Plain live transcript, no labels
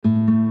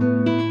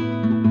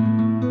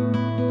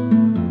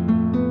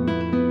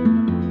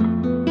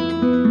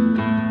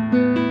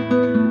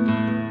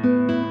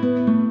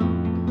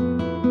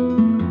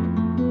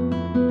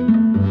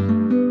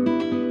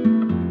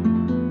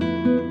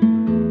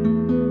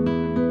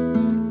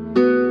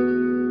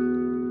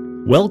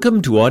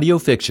Welcome to audio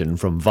fiction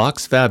from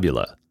Vox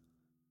Fabula.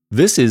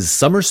 This is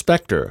Summer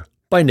Spectre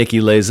by Nikki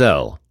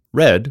Lazell,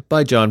 read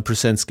by John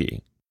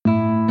Prusensky.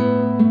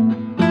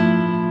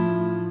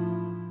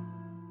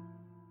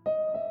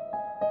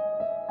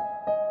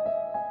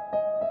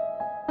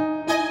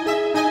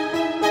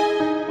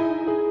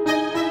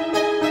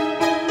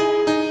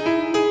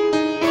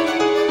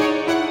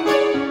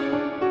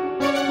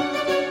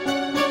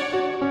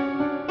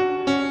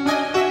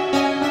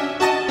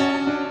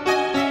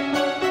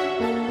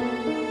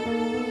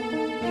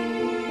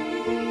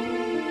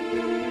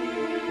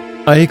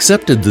 I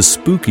accepted the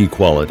spooky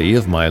quality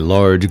of my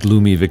large,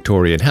 gloomy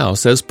Victorian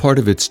house as part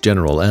of its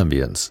general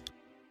ambience.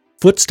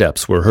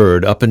 Footsteps were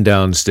heard up and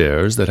down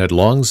stairs that had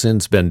long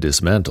since been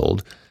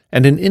dismantled,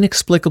 and an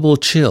inexplicable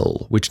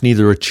chill, which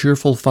neither a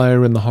cheerful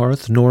fire in the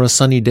hearth nor a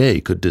sunny day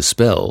could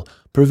dispel,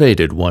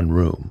 pervaded one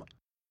room.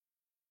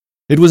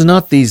 It was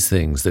not these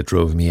things that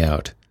drove me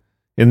out.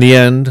 In the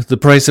end, the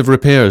price of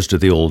repairs to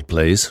the old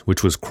place,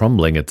 which was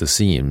crumbling at the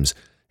seams,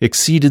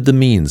 exceeded the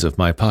means of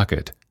my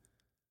pocket.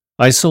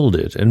 I sold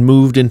it and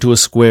moved into a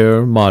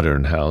square,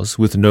 modern house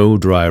with no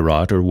dry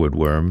rot or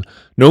woodworm,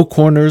 no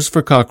corners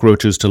for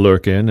cockroaches to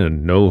lurk in,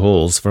 and no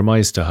holes for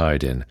mice to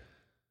hide in.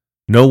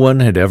 No one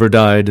had ever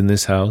died in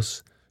this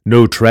house.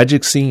 No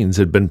tragic scenes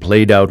had been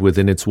played out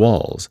within its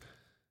walls.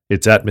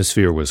 Its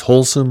atmosphere was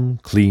wholesome,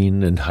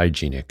 clean, and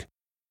hygienic.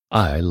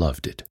 I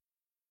loved it.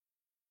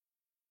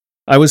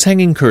 I was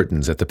hanging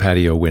curtains at the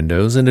patio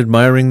windows and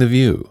admiring the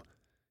view.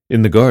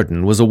 In the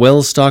garden was a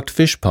well-stocked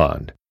fish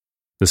pond.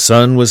 The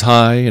sun was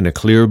high in a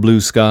clear blue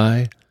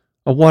sky.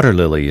 A water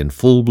lily in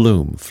full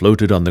bloom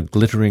floated on the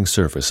glittering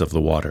surface of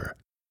the water.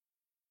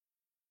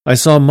 I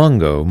saw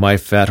Mungo, my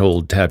fat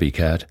old tabby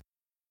cat.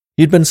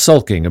 He'd been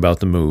sulking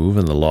about the move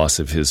and the loss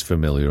of his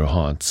familiar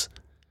haunts.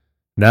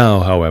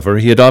 Now, however,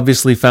 he had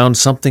obviously found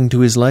something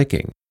to his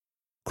liking.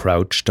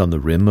 Crouched on the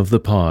rim of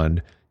the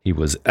pond, he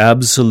was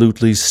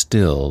absolutely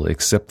still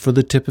except for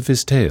the tip of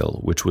his tail,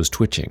 which was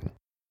twitching.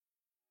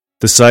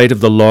 The sight of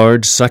the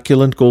large,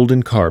 succulent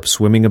golden carp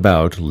swimming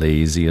about,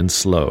 lazy and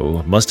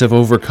slow, must have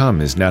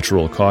overcome his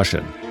natural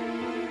caution.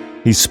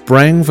 He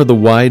sprang for the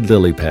wide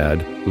lily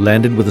pad,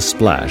 landed with a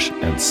splash,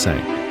 and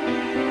sank.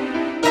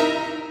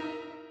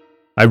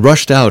 I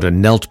rushed out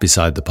and knelt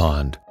beside the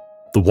pond.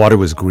 The water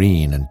was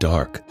green and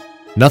dark.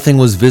 Nothing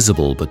was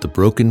visible but the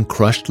broken,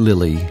 crushed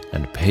lily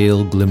and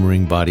pale,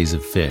 glimmering bodies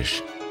of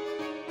fish.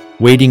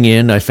 Wading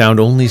in, I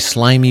found only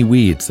slimy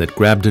weeds that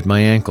grabbed at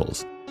my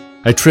ankles.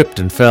 I tripped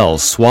and fell,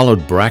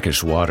 swallowed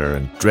brackish water,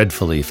 and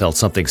dreadfully felt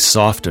something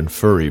soft and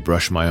furry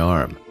brush my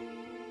arm.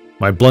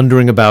 My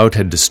blundering about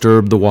had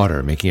disturbed the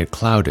water, making it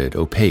clouded,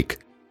 opaque.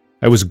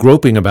 I was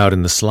groping about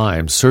in the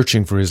slime,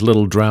 searching for his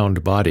little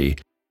drowned body,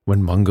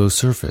 when Mungo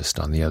surfaced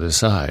on the other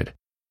side.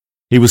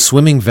 He was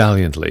swimming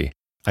valiantly.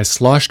 I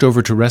sloshed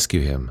over to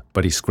rescue him,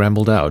 but he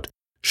scrambled out,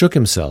 shook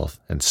himself,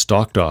 and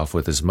stalked off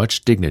with as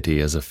much dignity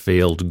as a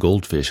failed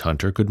goldfish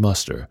hunter could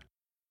muster.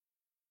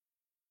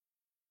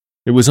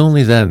 It was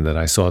only then that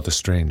I saw the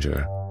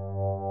stranger.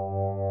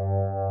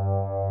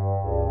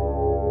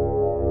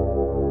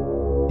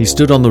 He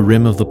stood on the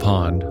rim of the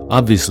pond,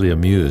 obviously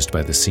amused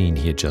by the scene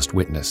he had just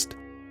witnessed.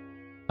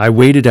 I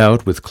waded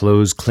out with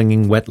clothes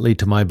clinging wetly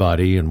to my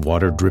body and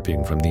water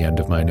dripping from the end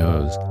of my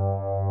nose.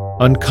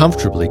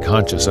 Uncomfortably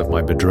conscious of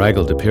my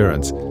bedraggled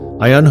appearance,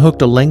 I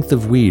unhooked a length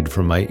of weed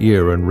from my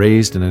ear and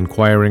raised an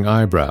inquiring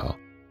eyebrow.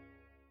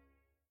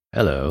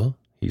 "Hello,"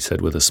 he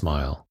said with a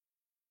smile.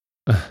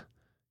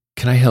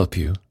 "Can I help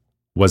you?"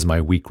 was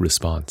my weak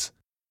response.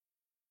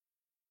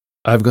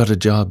 "I've got a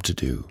job to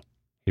do,"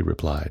 he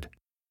replied.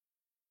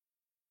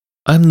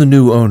 "I'm the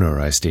new owner,"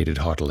 I stated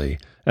haughtily,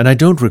 "and I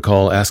don't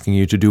recall asking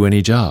you to do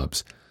any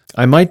jobs.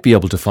 I might be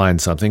able to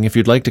find something if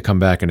you'd like to come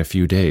back in a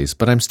few days,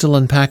 but I'm still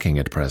unpacking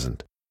at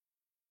present."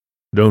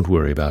 "Don't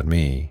worry about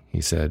me,"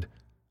 he said.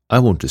 "I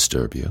won't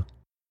disturb you."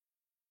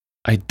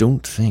 "I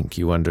don't think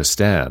you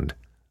understand,"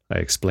 I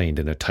explained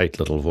in a tight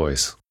little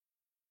voice.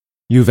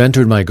 "You've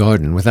entered my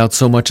garden without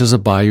so much as a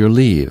by your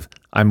leave.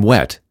 I'm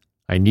wet.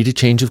 I need a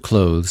change of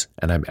clothes,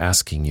 and I'm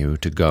asking you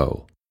to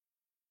go."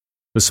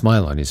 The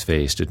smile on his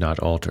face did not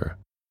alter.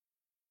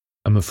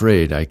 "I'm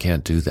afraid I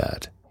can't do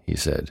that," he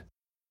said.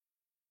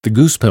 The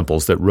goose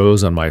pimples that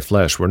rose on my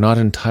flesh were not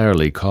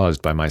entirely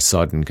caused by my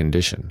sodden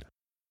condition.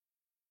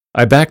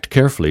 I backed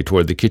carefully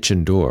toward the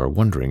kitchen door,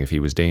 wondering if he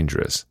was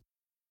dangerous.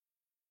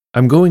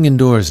 "I'm going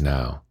indoors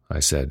now,"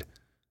 I said.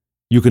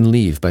 "You can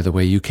leave by the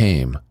way you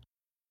came."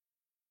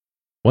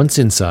 Once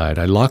inside,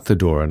 I locked the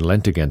door and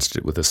leant against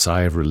it with a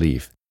sigh of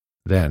relief.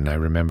 Then I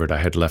remembered I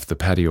had left the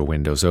patio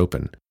windows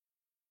open.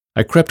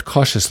 I crept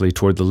cautiously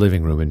toward the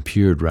living room and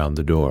peered round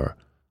the door.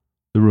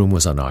 The room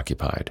was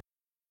unoccupied.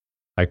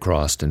 I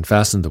crossed and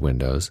fastened the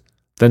windows,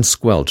 then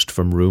squelched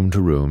from room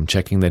to room,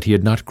 checking that he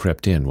had not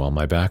crept in while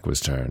my back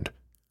was turned.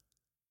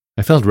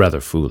 I felt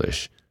rather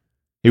foolish.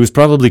 He was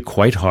probably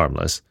quite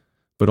harmless,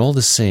 but all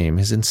the same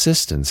his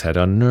insistence had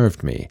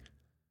unnerved me.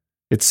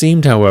 It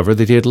seemed, however,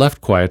 that he had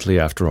left quietly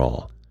after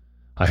all.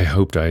 I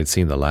hoped I had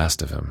seen the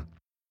last of him.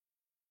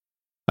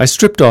 I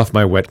stripped off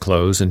my wet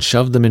clothes and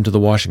shoved them into the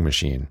washing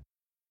machine.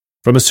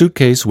 From a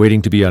suitcase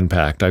waiting to be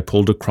unpacked, I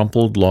pulled a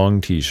crumpled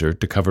long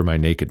t-shirt to cover my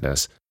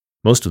nakedness.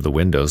 Most of the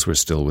windows were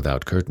still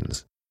without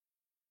curtains.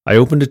 I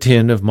opened a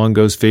tin of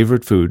Mungo's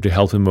favorite food to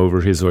help him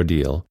over his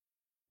ordeal.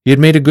 He had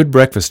made a good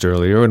breakfast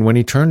earlier, and when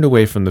he turned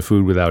away from the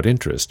food without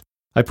interest,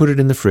 I put it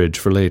in the fridge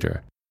for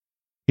later.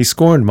 He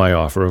scorned my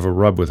offer of a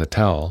rub with a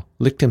towel,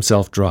 licked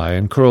himself dry,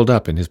 and curled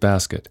up in his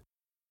basket.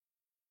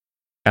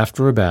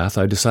 After a bath,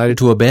 I decided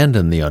to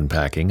abandon the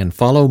unpacking and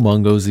follow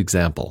Mungo's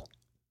example.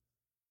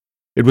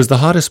 It was the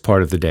hottest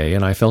part of the day,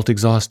 and I felt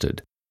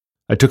exhausted.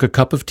 I took a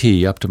cup of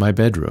tea up to my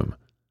bedroom.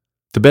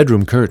 The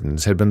bedroom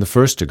curtains had been the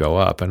first to go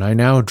up, and I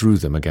now drew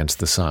them against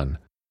the sun.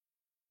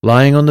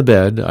 Lying on the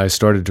bed, I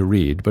started to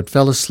read, but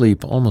fell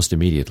asleep almost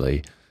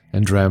immediately,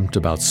 and dreamt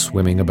about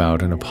swimming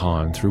about in a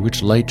pond through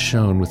which light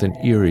shone with an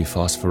eerie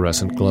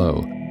phosphorescent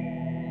glow.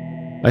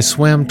 I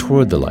swam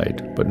toward the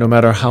light, but no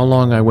matter how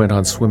long I went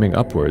on swimming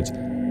upwards,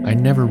 I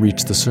never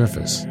reached the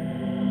surface.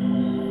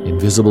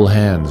 Invisible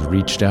hands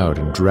reached out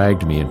and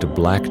dragged me into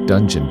black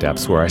dungeon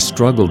depths where I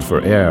struggled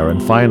for air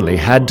and finally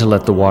had to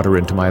let the water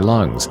into my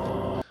lungs.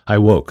 I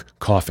woke,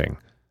 coughing.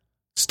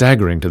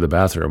 Staggering to the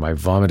bathroom, I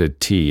vomited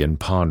tea and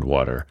pond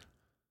water.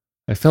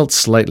 I felt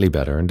slightly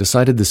better and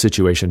decided the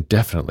situation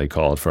definitely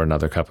called for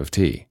another cup of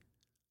tea.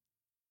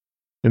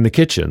 In the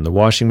kitchen, the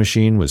washing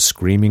machine was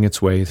screaming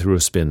its way through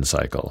a spin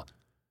cycle.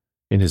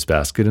 In his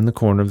basket in the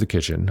corner of the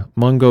kitchen,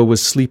 Mungo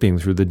was sleeping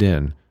through the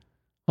din.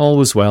 All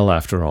was well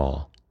after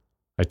all.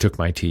 I took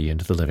my tea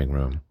into the living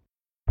room.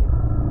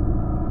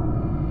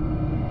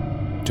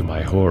 To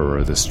my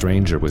horror, the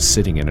stranger was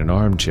sitting in an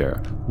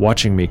armchair,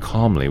 watching me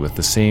calmly with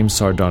the same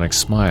sardonic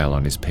smile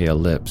on his pale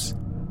lips.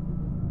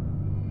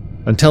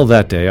 Until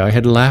that day, I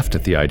had laughed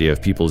at the idea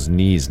of people's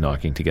knees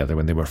knocking together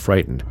when they were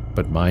frightened,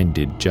 but mine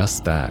did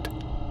just that.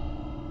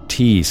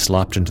 Tea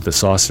slopped into the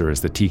saucer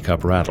as the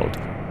teacup rattled.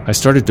 I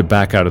started to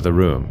back out of the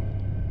room.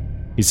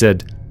 He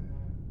said,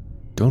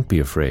 "Don't be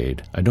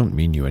afraid. I don't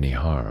mean you any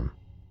harm."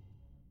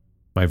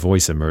 My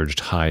voice emerged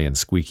high and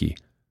squeaky.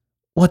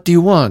 "What do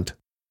you want?"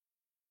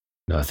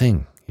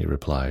 "Nothing," he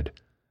replied.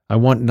 "I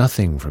want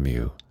nothing from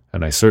you,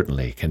 and I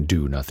certainly can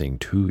do nothing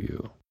to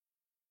you."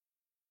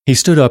 He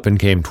stood up and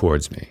came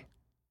towards me.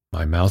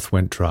 My mouth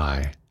went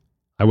dry.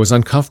 I was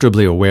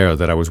uncomfortably aware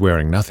that I was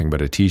wearing nothing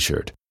but a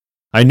t-shirt.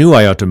 I knew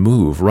I ought to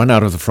move, run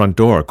out of the front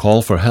door,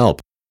 call for help.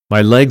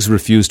 My legs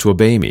refused to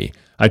obey me.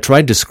 I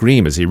tried to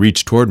scream as he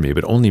reached toward me,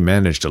 but only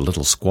managed a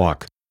little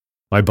squawk.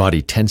 My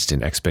body tensed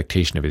in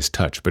expectation of his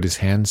touch, but his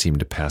hand seemed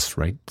to pass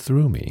right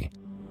through me.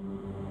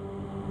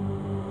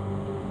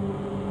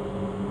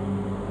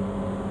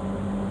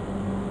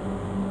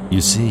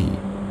 "You see,"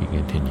 he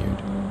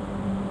continued,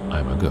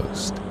 "I'm a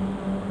ghost."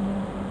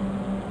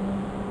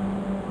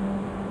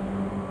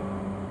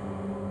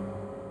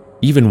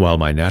 Even while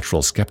my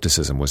natural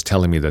skepticism was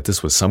telling me that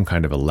this was some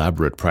kind of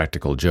elaborate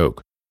practical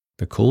joke,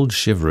 the cold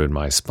shiver in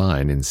my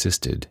spine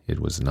insisted it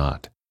was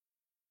not.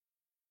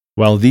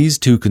 While these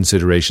two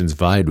considerations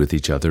vied with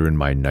each other in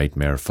my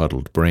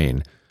nightmare-fuddled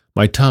brain,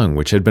 my tongue,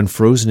 which had been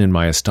frozen in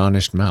my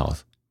astonished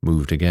mouth,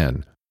 moved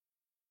again.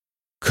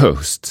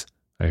 "Ghosts,"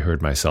 I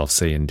heard myself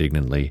say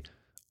indignantly,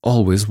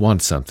 "always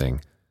want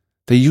something.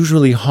 They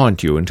usually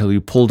haunt you until you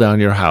pull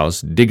down your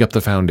house, dig up the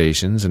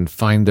foundations, and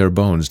find their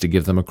bones to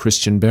give them a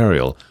Christian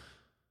burial.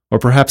 Or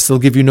perhaps they'll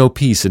give you no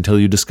peace until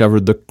you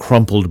discovered the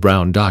crumpled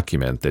brown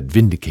document that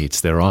vindicates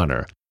their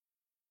honor."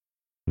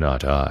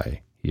 "Not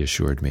I," he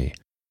assured me.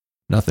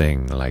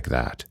 "Nothing like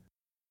that.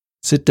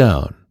 Sit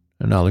down,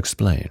 and I'll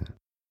explain."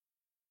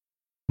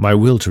 My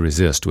will to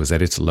resist was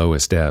at its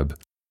lowest ebb.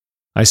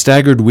 I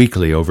staggered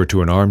weakly over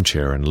to an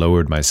armchair and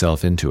lowered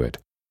myself into it.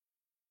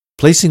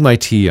 Placing my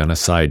tea on a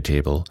side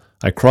table,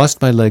 I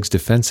crossed my legs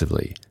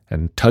defensively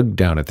and tugged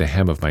down at the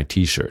hem of my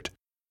t-shirt.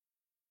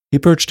 He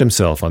perched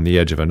himself on the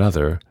edge of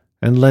another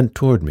and leant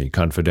toward me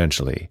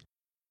confidentially.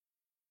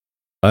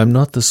 "I'm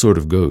not the sort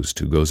of ghost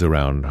who goes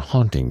around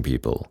haunting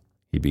people,"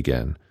 he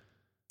began.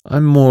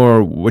 "I'm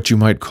more what you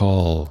might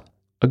call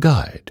a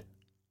guide."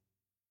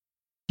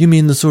 "You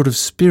mean the sort of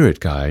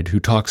spirit guide who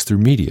talks through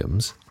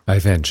mediums?" I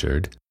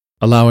ventured,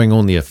 allowing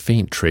only a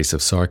faint trace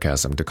of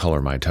sarcasm to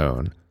color my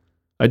tone.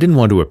 I didn't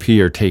want to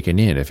appear taken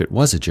in if it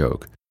was a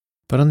joke,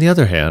 but on the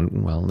other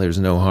hand, well, there's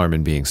no harm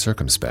in being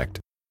circumspect.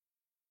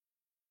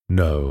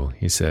 "No,"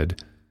 he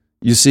said.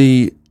 "You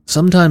see,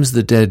 sometimes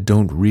the dead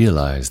don't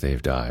realize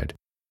they've died.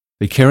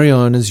 They carry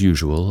on as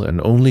usual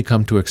and only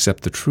come to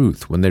accept the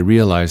truth when they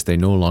realize they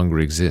no longer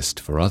exist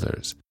for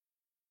others.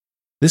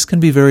 This can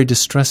be very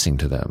distressing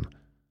to them.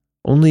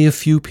 Only a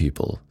few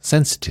people,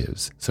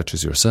 sensitives such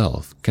as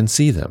yourself, can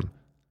see them.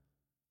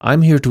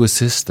 I'm here to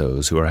assist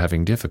those who are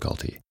having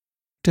difficulty,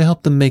 to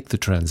help them make the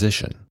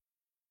transition."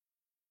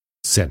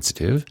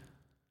 Sensitive?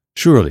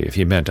 Surely if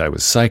he meant I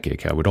was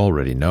psychic, I would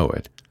already know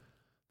it.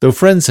 Though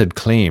friends had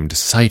claimed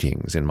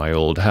sightings in my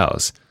old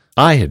house,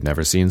 I had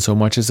never seen so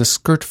much as a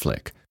skirt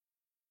flick.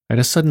 I had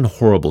a sudden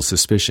horrible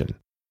suspicion.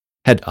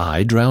 Had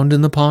I drowned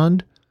in the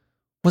pond?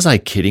 Was I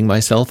kidding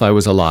myself I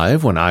was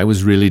alive when I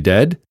was really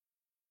dead?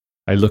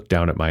 I looked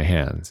down at my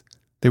hands.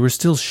 They were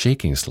still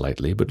shaking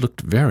slightly, but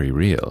looked very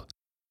real.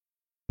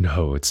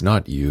 "No, it's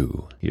not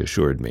you," he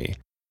assured me.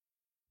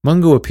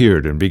 Mungo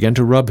appeared and began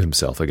to rub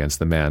himself against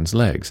the man's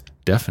legs,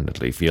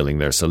 definitely feeling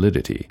their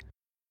solidity.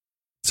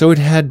 So it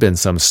had been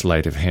some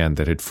sleight of hand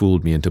that had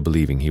fooled me into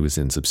believing he was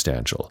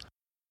insubstantial.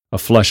 A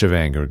flush of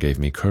anger gave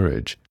me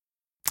courage.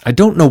 "I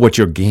don't know what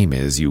your game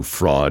is, you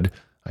fraud,"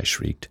 I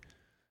shrieked.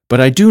 "But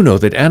I do know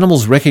that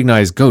animals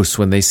recognize ghosts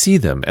when they see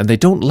them, and they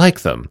don't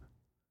like them."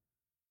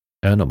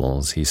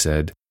 "Animals," he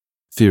said,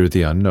 "fear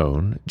the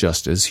unknown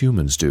just as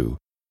humans do.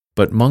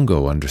 But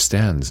Mungo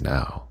understands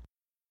now."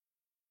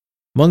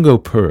 Mungo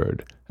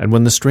purred, and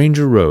when the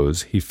stranger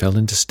rose, he fell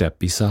into step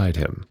beside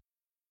him.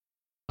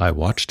 I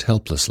watched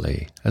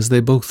helplessly as they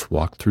both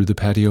walked through the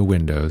patio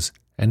windows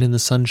and in the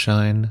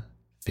sunshine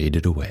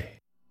faded away.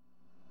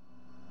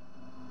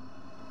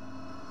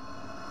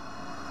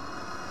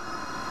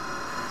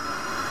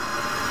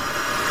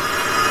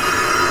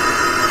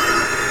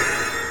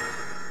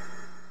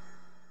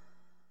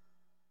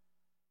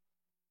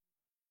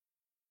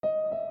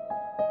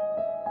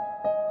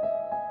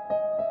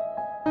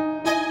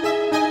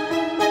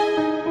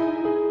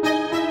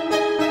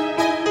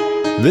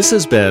 This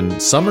has been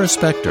Summer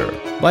Spectre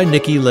by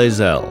Nikki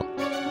Lazelle,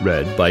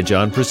 read by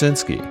John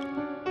Krasinski.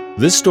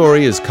 This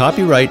story is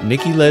copyright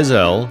Nikki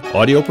Lazelle,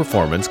 audio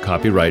performance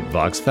copyright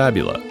Vox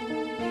Fabula.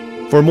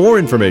 For more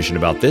information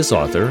about this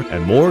author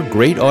and more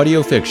great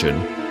audio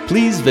fiction,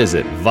 please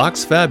visit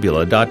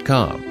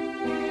voxfabula.com.